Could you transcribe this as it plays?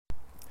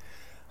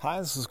Hi,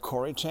 this is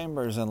Corey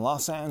Chambers in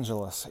Los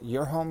Angeles.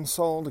 Your home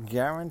sold,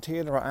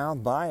 guaranteed, or I'll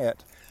buy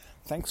it.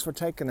 Thanks for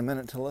taking a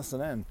minute to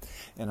listen in.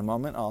 In a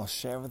moment, I'll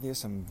share with you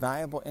some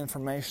valuable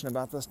information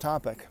about this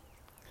topic.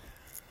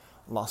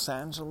 Los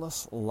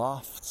Angeles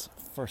lofts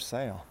for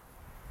sale.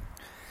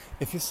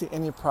 If you see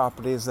any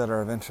properties that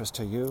are of interest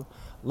to you,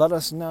 let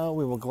us know.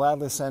 We will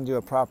gladly send you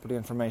a property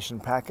information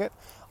packet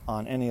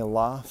on any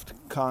loft,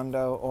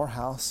 condo, or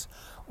house,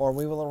 or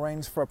we will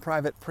arrange for a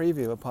private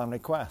preview upon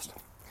request.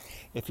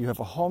 If you have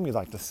a home you'd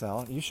like to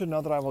sell, you should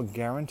know that I will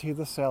guarantee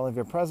the sale of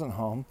your present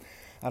home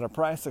at a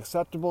price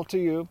acceptable to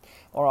you,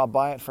 or I'll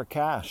buy it for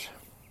cash.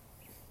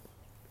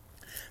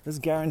 This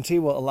guarantee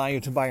will allow you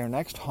to buy your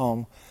next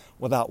home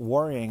without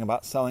worrying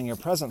about selling your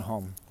present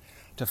home.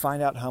 To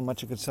find out how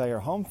much you could sell your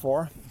home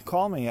for,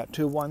 call me at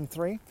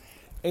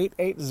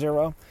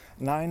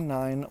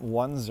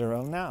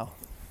 213-880-9910 now.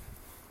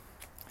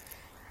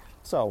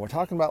 So, we're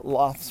talking about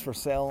lofts for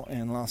sale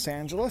in Los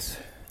Angeles.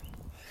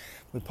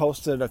 We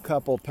posted a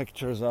couple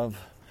pictures of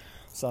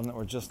some that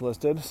were just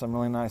listed, some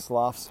really nice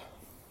lofts.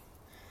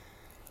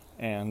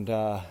 And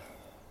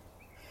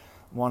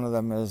one of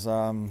them is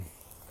over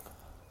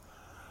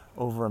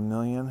 $1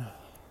 million.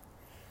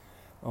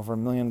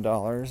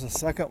 The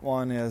second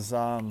one is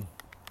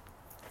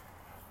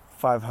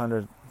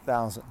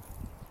 $500,000.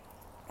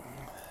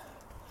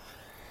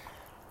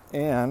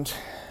 And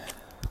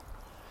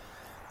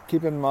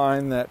keep in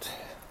mind that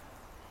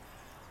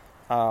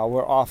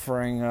we're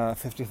offering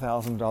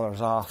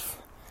 $50,000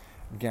 off,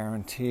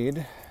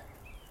 guaranteed,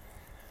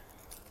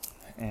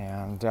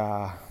 and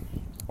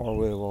or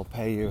we will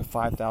pay you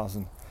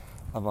 $5,000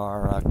 of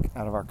out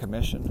of our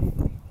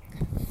commission.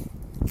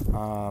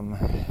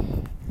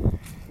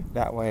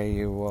 That way,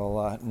 you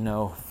will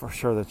know for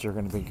sure that you're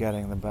going to be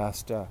getting the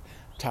best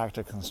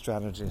tactics and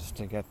strategies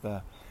to get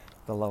the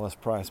lowest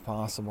price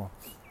possible.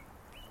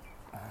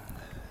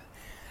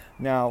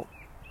 Now,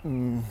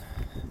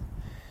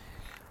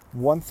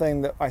 one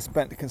thing that I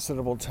spent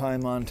considerable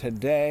time on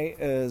today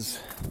is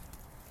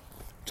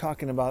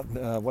talking about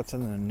what's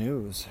in the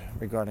news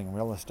regarding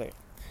real estate,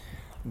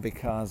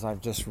 because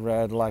I've just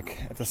read,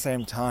 at the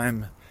same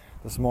time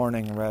this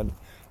morning, read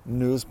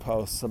news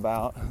posts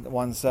about,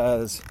 one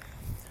says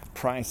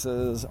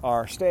prices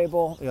are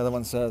stable, the other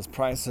one says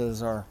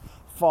prices are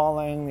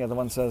falling, the other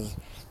one says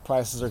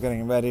prices are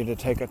getting ready to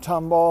take a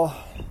tumble,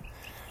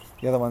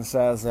 the other one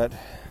says that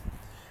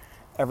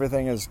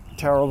everything is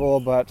terrible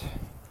but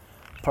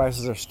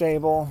prices are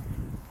stable,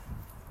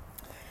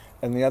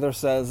 and the other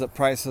says that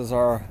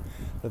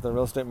that the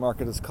real estate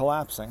market is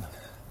collapsing.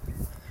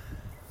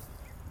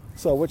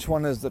 So which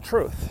one is the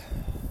truth?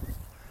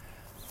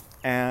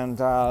 And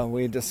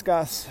we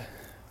discuss,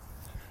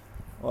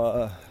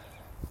 we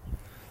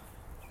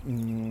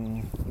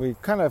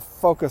kind of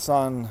focus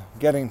on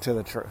getting to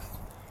the truth,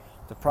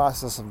 the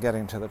process of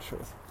getting to the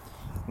truth.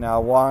 Now,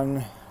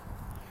 one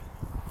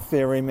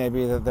theory may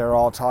be that they're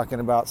all talking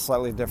about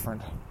slightly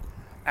different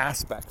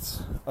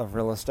aspects of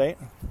real estate,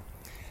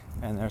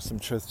 and there's some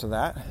truth to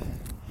that,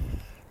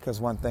 because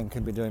one thing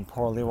could be doing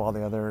poorly while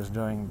the other is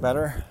doing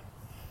better.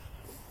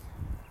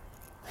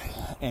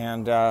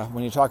 And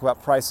when you talk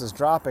about prices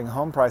dropping,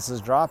 home prices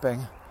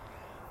dropping,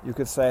 you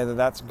could say that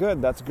that's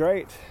good, that's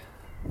great,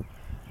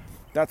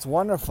 that's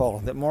wonderful,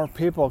 that more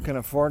people can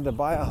afford to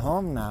buy a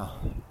home now.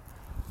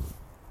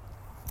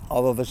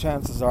 Although the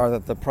chances are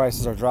that the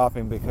prices are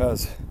dropping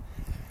because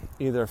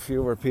either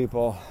fewer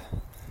people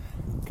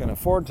can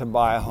afford to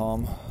buy a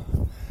home,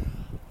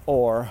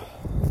 or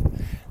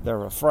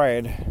they're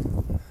afraid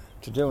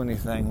to do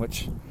anything,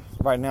 which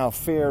right now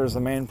fear is the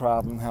main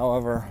problem.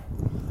 However,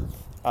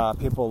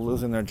 people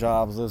losing their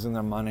jobs, losing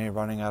their money,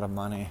 running out of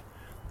money,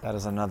 that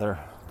is another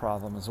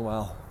problem as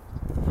well.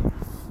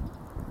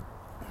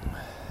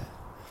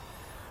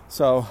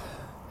 So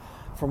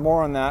for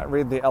more on that,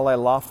 read the LA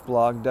Loft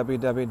blog,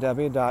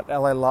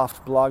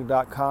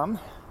 www.laloftblog.com.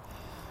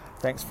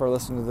 Thanks for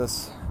listening to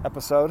this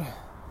episode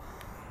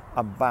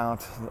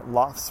about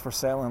lofts for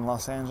sale in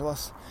Los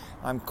Angeles.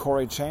 I'm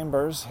Corey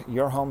Chambers.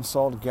 Your home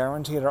sold,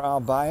 guaranteed, or I'll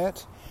buy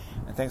it.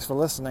 And thanks for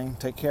listening.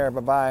 Take care.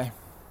 Bye-bye.